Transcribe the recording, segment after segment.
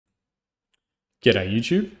G'day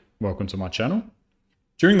YouTube, welcome to my channel.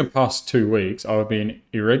 During the past 2 weeks, I've been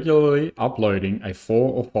irregularly uploading a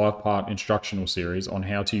 4 or 5 part instructional series on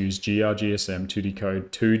how to use gr-gsm to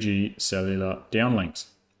decode 2G cellular downlinks.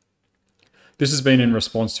 This has been in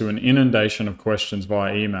response to an inundation of questions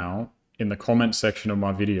via email in the comment section of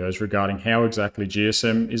my videos regarding how exactly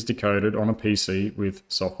GSM is decoded on a PC with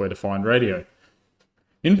software-defined radio.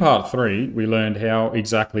 In part 3, we learned how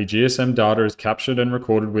exactly GSM data is captured and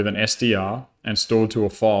recorded with an SDR and stored to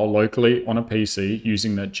a file locally on a PC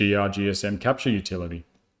using the gr-gsm capture utility.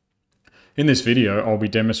 In this video, I'll be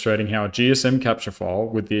demonstrating how a GSM capture file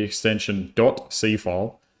with the extension .c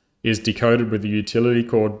file is decoded with the utility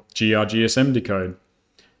called gr-gsm decode.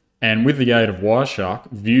 And with the aid of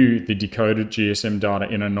Wireshark, view the decoded GSM data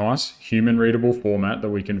in a nice human-readable format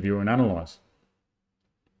that we can view and analyze.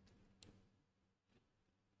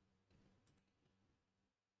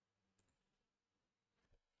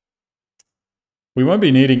 We won't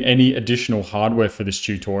be needing any additional hardware for this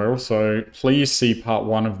tutorial, so please see part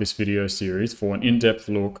 1 of this video series for an in-depth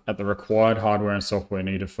look at the required hardware and software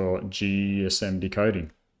needed for GSM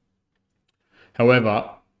decoding. However,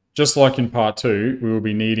 just like in part 2, we will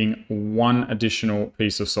be needing one additional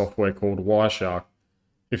piece of software called Wireshark.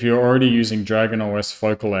 If you're already using Dragon OS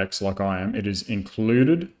Focal X like I am, it is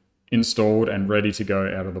included, installed, and ready to go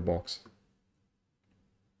out of the box.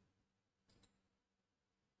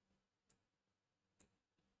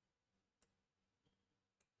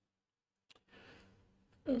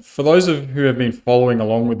 For those of who have been following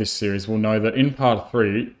along with this series will know that in part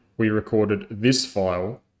 3, we recorded this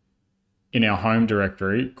file in our home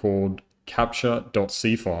directory called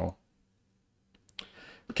capture.c file.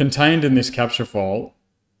 Contained in this capture file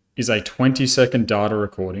is a 20-second data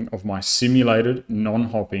recording of my simulated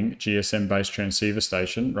non-hopping GSM-based transceiver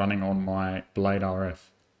station running on my Blade RF.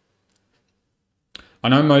 I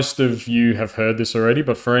know most of you have heard this already,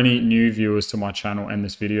 but for any new viewers to my channel and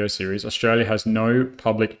this video series, Australia has no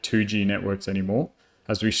public 2G networks anymore,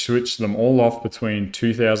 as we switched them all off between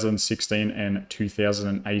 2016 and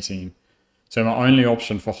 2018. So my only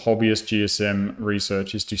option for hobbyist GSM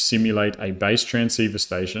research is to simulate a base transceiver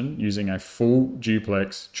station using a full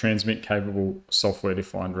duplex transmit-capable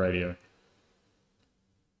software-defined radio.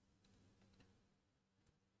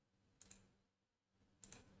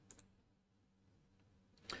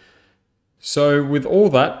 So with all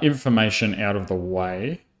that information out of the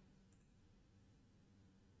way,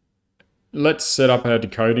 let's set up our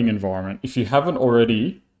decoding environment. If you haven't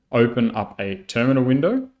already, open up a terminal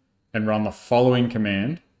window and run the following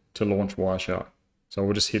command to launch Wireshark. So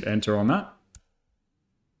we'll just hit enter on that.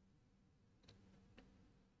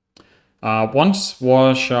 Once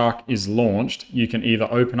Wireshark is launched, you can either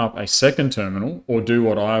open up a second terminal or do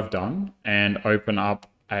what I've done and open up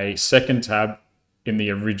a second tab in the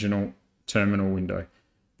original terminal window.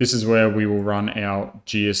 This is where we will run our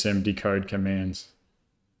GSM decode commands.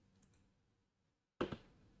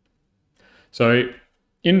 So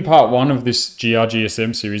in part 1 of this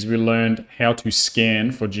gr-gsm series, we learned how to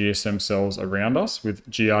scan for GSM cells around us with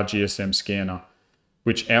gr-gsm scanner,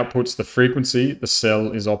 which outputs the frequency the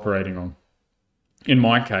cell is operating on. In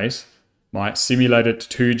my case, my simulated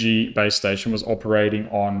 2G base station was operating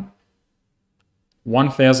on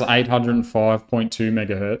 1805.2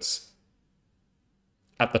 megahertz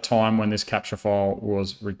at the time when this capture file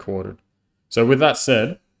was recorded. So with that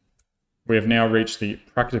said, we have now reached the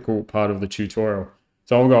practical part of the tutorial.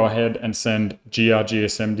 So I'll go ahead and send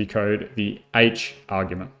gr-gsm decode the H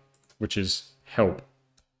argument, which is help.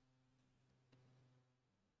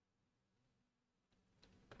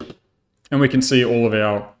 And we can see all of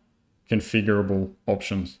our configurable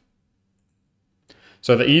options.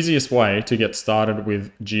 So the easiest way to get started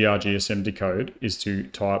with gr-gsm decode is to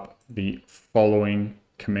type the following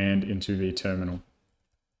command into the terminal.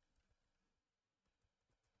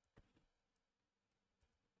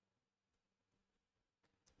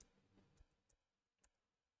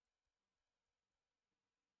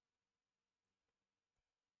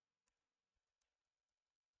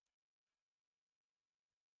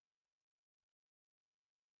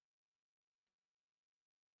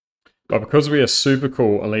 But because we are super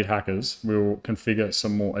cool elite hackers, we'll configure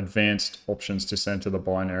some more advanced options to send to the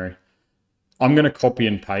binary. I'm going to copy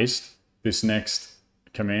and paste this next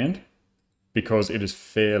command because it is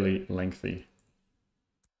fairly lengthy.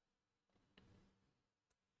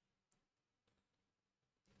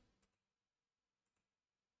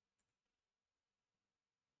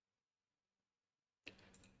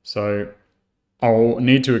 So I'll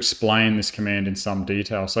need to explain this command in some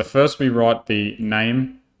detail. So first we write the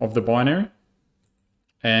name of the binary,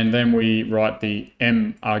 and then we write the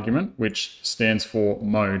M argument, which stands for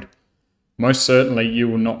mode. Most certainly you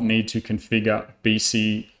will not need to configure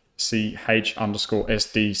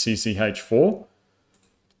bcch_sd_cch4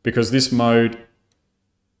 because this mode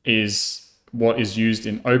is what is used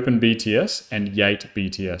in OpenBTS and Yate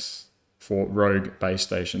BTS for rogue base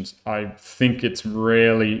stations. I think it's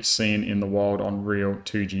rarely seen in the wild on real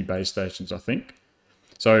 2G base stations, I think.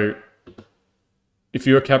 So if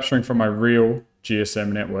you're capturing from a real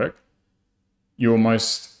GSM network, you will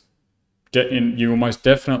most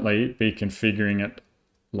definitely be configuring it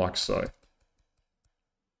like so.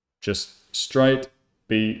 Just straight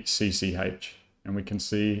BCCH. And we can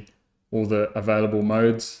see all the available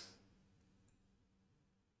modes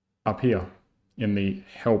up here in the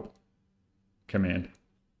help command.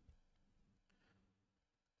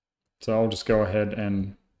 So I'll just go ahead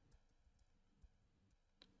and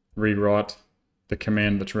rewrite the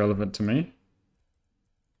command that's relevant to me.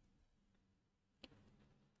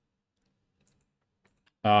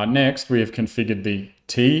 Next, we have configured the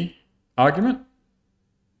T argument.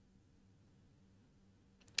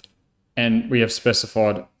 And we have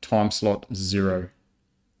specified time slot 0.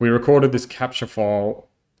 We recorded this capture file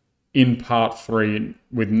in part 3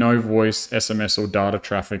 with no voice, SMS, or data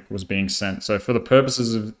traffic was being sent. So for the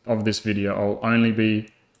purposes of this video, I'll only be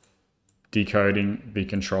decoding the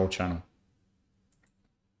control channel.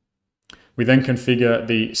 We then configure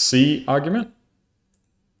the C argument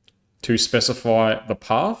to specify the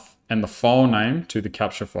path and the file name to the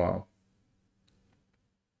capture file.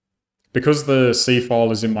 Because the C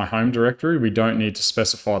file is in my home directory, we don't need to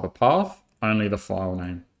specify the path, only the file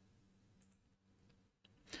name.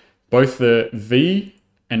 Both the V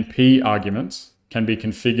and P arguments can be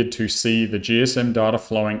configured to see the GSM data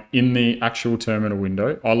flowing in the actual terminal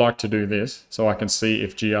window. I like to do this so I can see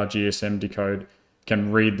if gr-gsm decode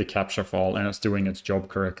can read the capture file and it's doing its job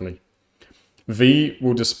correctly. V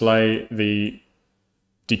will display the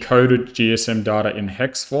decoded GSM data in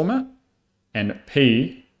hex format, and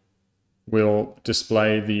P will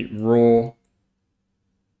display the raw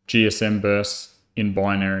GSM bursts in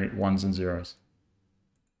binary 1s and 0s.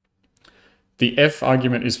 The F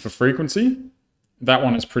argument is for frequency. That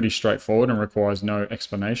one is pretty straightforward and requires no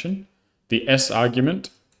explanation. The S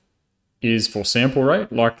argument is for sample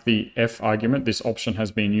rate. Like the F argument, this option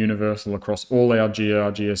has been universal across all our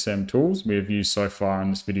gr-gsm tools we have used so far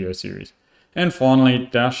in this video series. And finally,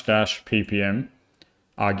 --ppm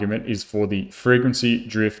argument is for the frequency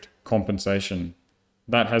drift compensation.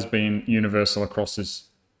 That has been universal across this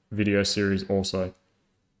video series also.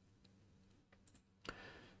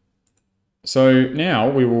 So now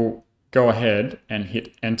we will go ahead and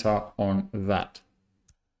hit enter on that.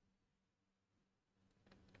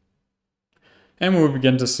 And we'll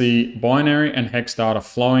begin to see binary and hex data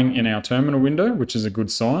flowing in our terminal window, which is a good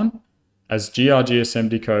sign, as gr-gsm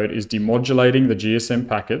decode is demodulating the GSM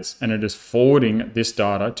packets and it is forwarding this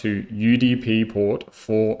data to UDP port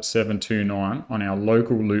 4729 on our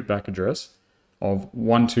local loopback address of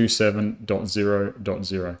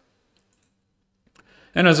 127.0.0.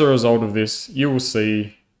 And as a result of this, you will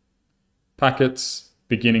see packets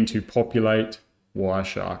beginning to populate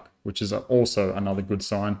Wireshark, which is also another good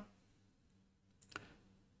sign.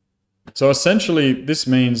 So essentially, this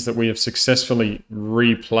means that we have successfully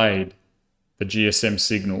replayed the GSM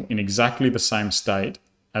signal in exactly the same state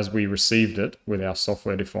as we received it with our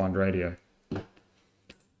software-defined radio.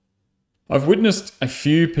 I've witnessed a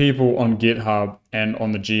few people on GitHub and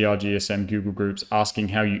on the gr-gsm Google groups asking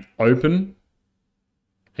how you open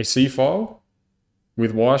a C file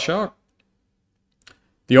with Wireshark.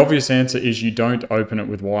 The obvious answer is you don't open it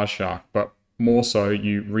with Wireshark, but more so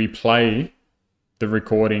you replay the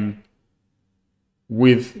recording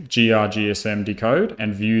with gr-gsm decode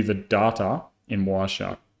and view the data in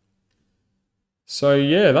Wireshark. So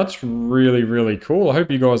yeah, that's really, really cool. I hope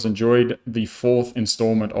you guys enjoyed the 4th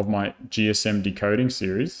installment of my GSM decoding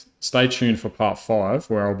series. Stay tuned for part 5,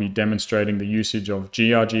 where I'll be demonstrating the usage of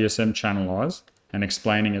gr-gsm channelize and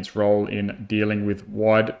explaining its role in dealing with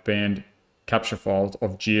wideband capture files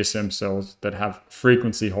of GSM cells that have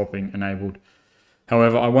frequency hopping enabled.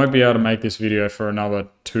 However, I won't be able to make this video for another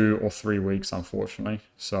 2 or 3 weeks, unfortunately.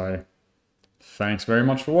 So thanks very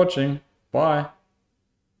much for watching. Bye.